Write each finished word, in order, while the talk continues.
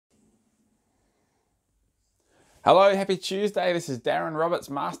Hello, happy Tuesday. This is Darren Roberts,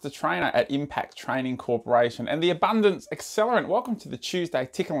 Master Trainer at Impact Training Corporation and the Abundance Accelerant. Welcome to the Tuesday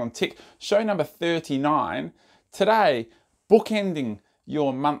Tickle and Tick, show number 39. Today, bookending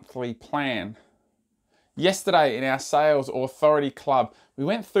your monthly plan. Yesterday in our Sales Authority Club, we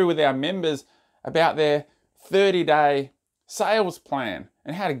went through with our members about their 30-day sales plan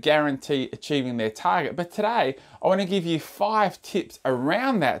and how to guarantee achieving their target. But today, I want to give you 5 tips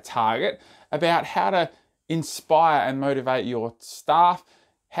around that target about how to inspire and motivate your staff,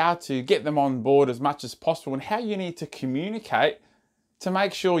 how to get them on board as much as possible, and how you need to communicate to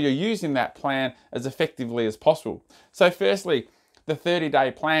make sure you're using that plan as effectively as possible. So firstly, the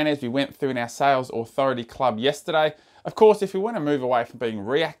 30-day plan, as we went through in our Sales Authority Club yesterday. Of course, if we want to move away from being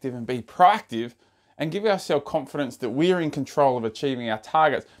reactive and be proactive and give ourselves confidence that we're in control of achieving our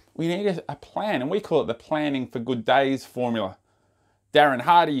targets, we need a plan, and we call it the planning for good days formula. Darren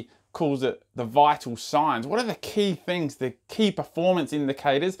Hardy calls it the vital signs. What are the key things, the key performance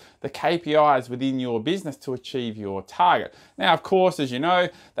indicators, the KPIs within your business to achieve your target? Now, of course, as you know,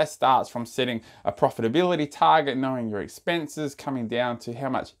 that starts from setting a profitability target, knowing your expenses, coming down to how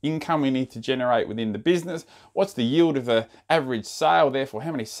much income we need to generate within the business, what's the yield of the average sale, therefore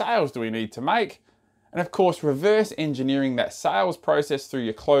how many sales do we need to make? And of course, reverse engineering that sales process through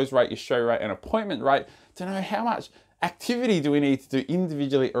your close rate, your show rate, and appointment rate to know how much activity do we need to do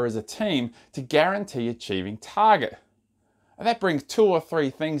individually or as a team to guarantee achieving target. And that brings 2 or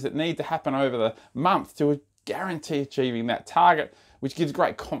 3 things that need to happen over the month to guarantee achieving that target, which gives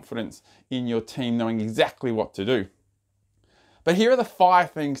great confidence in your team knowing exactly what to do. But here are the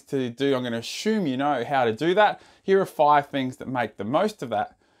 5 things to do. I'm going to assume you know how to do that. Here are 5 things that make the most of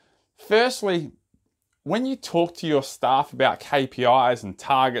that. Firstly, when you talk to your staff about KPIs and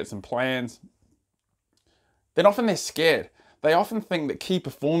targets and plans, then often they're scared. They often think that key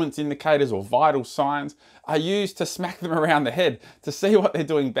performance indicators or vital signs are used to smack them around the head, to see what they're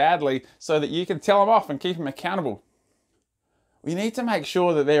doing badly so that you can tell them off and keep them accountable. We need to make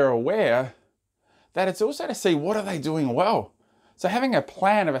sure that they're aware that it's also to see what are they doing well. So having a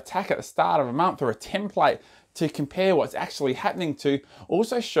plan of attack at the start of a month or a template to compare what's actually happening to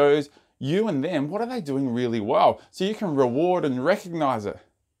also shows you and them what are they doing really well, so you can reward and recognize it.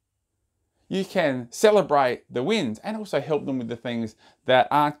 You can celebrate the wins and also help them with the things that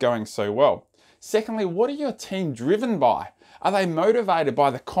aren't going so well. Secondly, what are your team driven by? Are they motivated by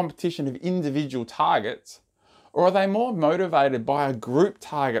the competition of individual targets, or are they more motivated by a group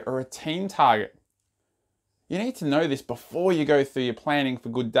target or a team target? You need to know this before you go through your planning for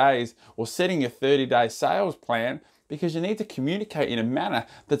good days or setting your 30-day sales plan, because you need to communicate in a manner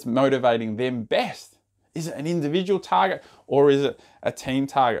that's motivating them best. Is it an individual target or is it a team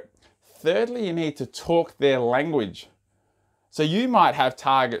target? Thirdly, you need to talk their language. So you might have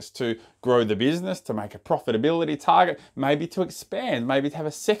targets to grow the business, to make a profitability target, maybe to expand, maybe to have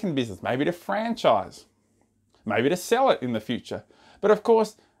a second business, maybe to franchise, maybe to sell it in the future. But of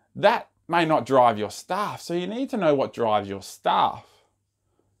course, that may not drive your staff. So you need to know what drives your staff.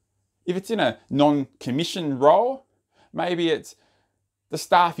 If it's in a non-commission role, maybe it's the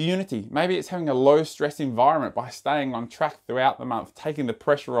staff unity. Maybe it's having a low stress environment by staying on track throughout the month, taking the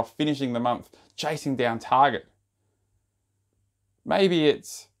pressure off, finishing the month, chasing down target. Maybe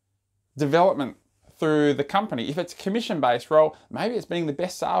it's development through the company. If it's a commission-based role, maybe it's being the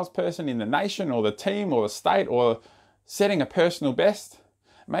best salesperson in the nation or the team or the state or setting a personal best.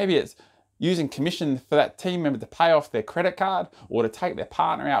 Maybe it's using commission for that team member to pay off their credit card or to take their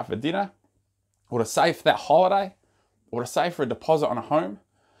partner out for dinner or to save for that holiday, or to save for a deposit on a home.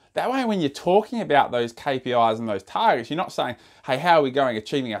 That way, when you're talking about those KPIs and those targets, you're not saying, hey, how are we going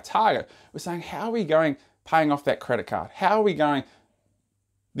achieving our target? We're saying, how are we going paying off that credit card? How are we going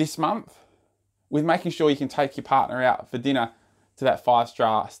this month with making sure you can take your partner out for dinner to that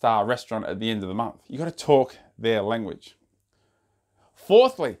 5-star restaurant at the end of the month? You've got to talk their language.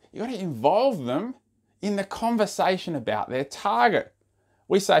 Fourthly, you've got to involve them in the conversation about their target.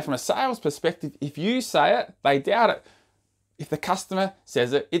 We say from a sales perspective, if you say it, they doubt it. If the customer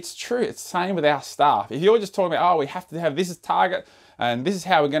says it, it's true. It's the same with our staff. If you're just talking about, oh, we have to have this as target and this is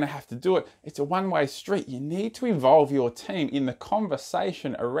how we're going to have to do it, it's a one-way street. You need to involve your team in the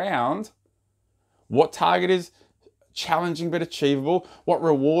conversation around what target is challenging but achievable, what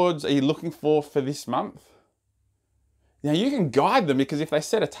rewards are you looking for this month. Now you can guide them, because if they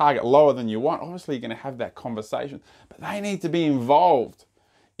set a target lower than you want, obviously you're going to have that conversation, but they need to be involved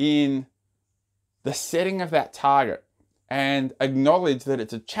in the setting of that target and acknowledge that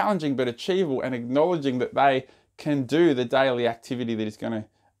it's a challenging but achievable, and acknowledging that they can do the daily activity that is going to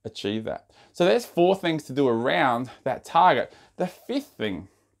achieve that. So there's 4 things to do around that target. The 5th thing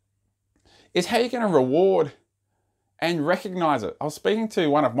is how you're going to reward and recognize it. I was speaking to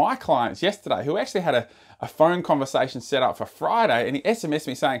one of my clients yesterday who actually had a phone conversation set up for Friday, and he SMS'd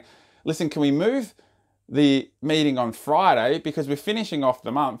me saying, listen, can we move the meeting on Friday because we're finishing off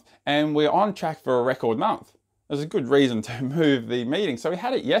the month and we're on track for a record month. There's a good reason to move the meeting. So we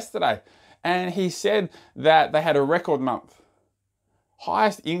had it yesterday, and he said that they had a record month.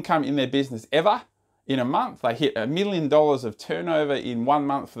 Highest income in their business ever in a month. They hit $1 million of turnover in 1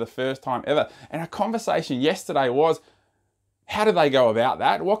 month for the first time ever. And our conversation yesterday was, how do they go about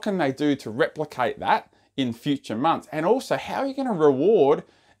that? What can they do to replicate that in future months? And also, how are you going to reward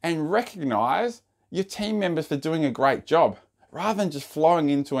and recognize your team members for doing a great job? Rather than just flowing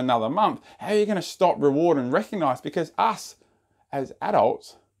into another month, how are you going to stop, reward, and recognize? Because us as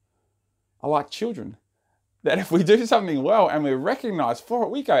adults are like children. That if we do something well and we're recognized for it,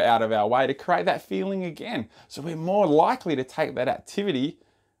 we go out of our way to create that feeling again. So we're more likely to take that activity,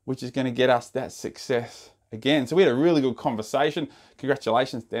 which is going to get us that success again. So we had a really good conversation.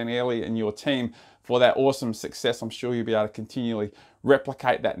 Congratulations, Danielle and your team, for that awesome success. I'm sure you'll be able to continually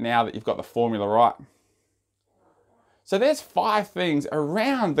replicate that now that you've got the formula right. So there's 5 things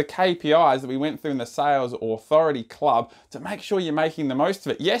around the KPIs that we went through in the Sales Authority Club to make sure you're making the most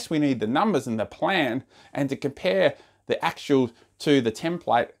of it. Yes, we need the numbers and the plan, and to compare the actual to the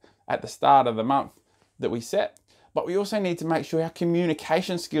template at the start of the month that we set. But we also need to make sure our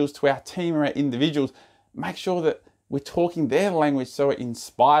communication skills to our team or our individuals, make sure that we're talking their language so it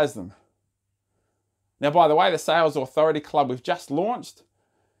inspires them. Now, by the way, the Sales Authority Club we've just launched,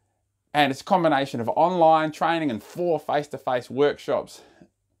 and it's a combination of online training and 4 face-to-face workshops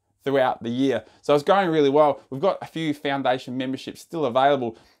throughout the year. So it's going really well. We've got a few foundation memberships still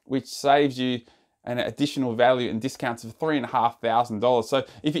available, which saves you an additional value and discounts of $3,500. So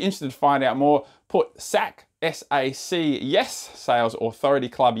if you're interested to find out more, put SAC, S-A-C, yes, Sales Authority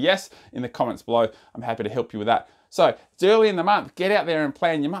Club, yes, in the comments below. I'm happy to help you with that. So it's early in the month. Get out there and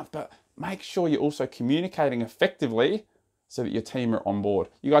plan your month, but make sure you're also communicating effectively so that your team are on board.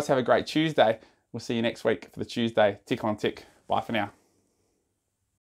 You guys have a great Tuesday. We'll see you next week for the Tuesday Tickle and Tick. Bye for now.